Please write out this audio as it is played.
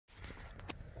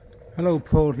Hello,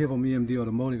 Paul here from EMD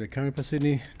Automotive at Carrera,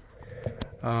 Sydney.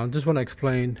 Just want to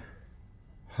explain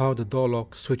how the door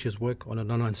lock switches work on a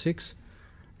 996,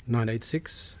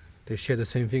 986. They share the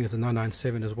same thing as the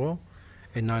 997 as well,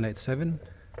 and 987.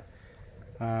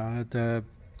 The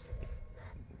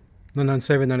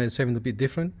 997, 987 is a bit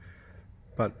different,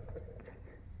 but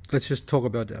let's just talk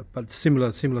about that. But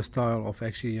similar style of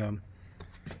actually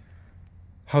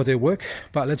how they work.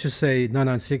 But let's just say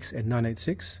 996 and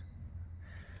 986.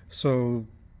 So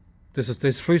there's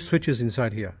 3 switches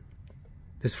inside here.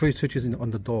 There's 3 switches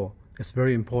on the door. That's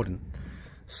very important.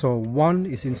 So one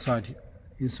is inside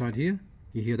here.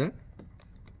 You hear that?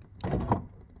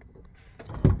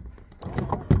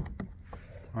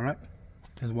 All right.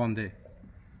 There's one there.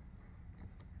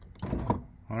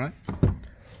 All right.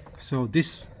 So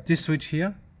this switch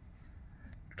here,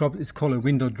 it's called a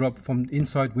window drop, from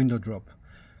inside window drop.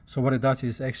 So what it does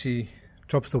is actually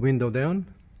drops the window down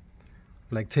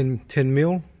like 10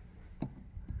 mil.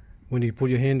 When you put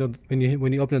your hand on, when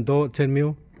you open the door, 10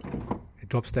 mil, it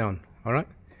drops down. All right.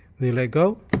 When you let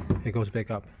go, it goes back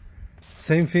up.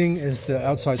 Same thing as the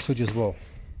outside switch as well.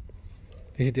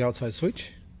 This is the outside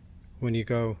switch. When you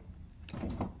go,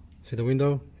 see the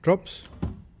window drops,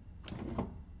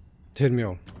 10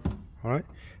 mil. All right.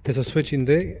 There's a switch in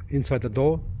there inside the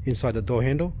door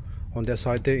handle on that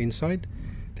side there inside.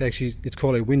 It's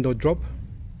called a window drop.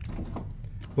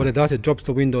 What it does, it drops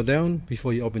the window down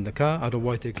before you open the car.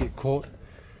 Otherwise, they get caught.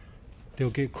 They'll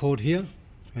get caught here,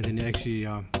 and then they actually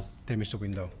damage the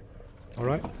window. All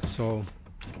right. So,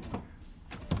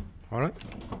 all right.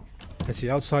 That's the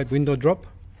outside window drop,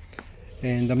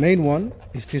 and the main one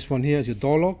is this one here. Is your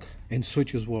door lock and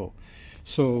switch as well.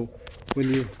 So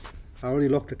I already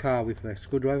locked the car with a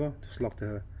screwdriver. Just lock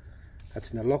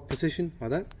that's in the lock position like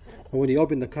that. But when you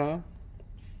open the car,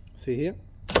 see here.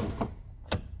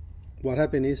 What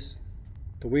happened is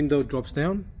the window drops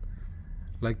down,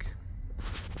 like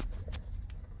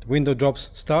the window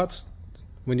starts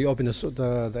when you open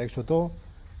the actual door.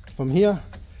 From here,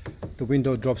 the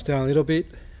window drops down a little bit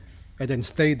and then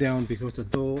stay down because the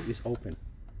door is open.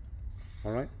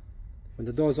 All right. When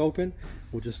the door is open,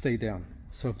 it will just stay down.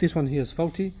 So if this one here is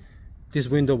faulty, this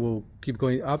window will keep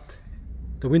going up.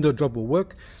 The window drop will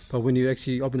work, but when you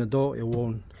actually open the door, it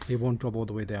won't drop all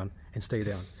the way down and stay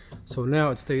down. So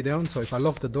now it stay down. So if I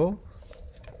lock the door,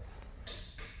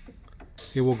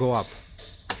 it will go up.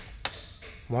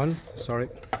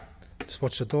 Just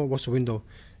watch the door, watch the window.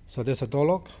 So there's a door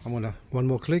lock. I'm gonna one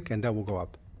more click and that will go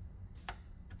up.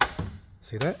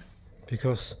 See that?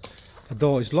 Because the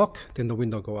door is locked, then the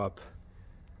window go up.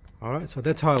 All right, so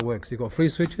that's how it works. You got 3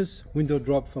 switches: window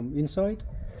drop from inside,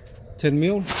 10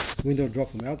 mil, window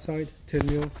drop from outside, 10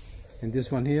 mil, and this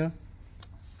one here.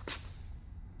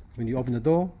 When you open the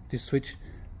door, this switch,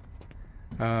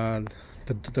 the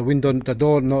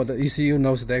ECU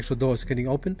knows that the actual door is getting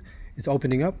opened. It's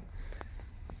opening up,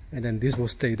 and then this will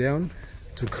stay down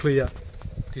to clear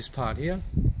this part here.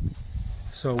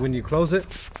 So when you close it,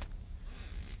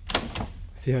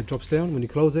 see how it drops down? When you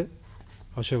close it,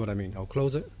 I'll show you what I mean. I'll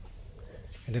close it,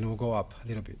 and then it will go up a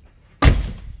little bit.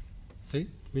 See,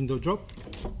 window drop.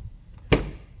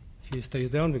 See, it stays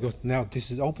down because now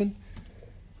this is open.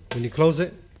 When you close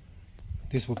it,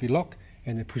 this will be locked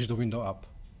and then push the window up.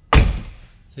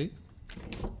 See?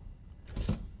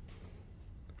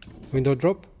 Window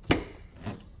drop.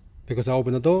 Because I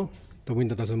open the door, the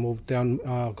window doesn't move down,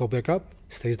 go back up,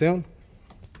 stays down.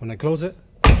 When I close it,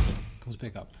 goes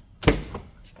back up.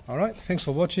 Alright, thanks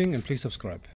for watching and please subscribe.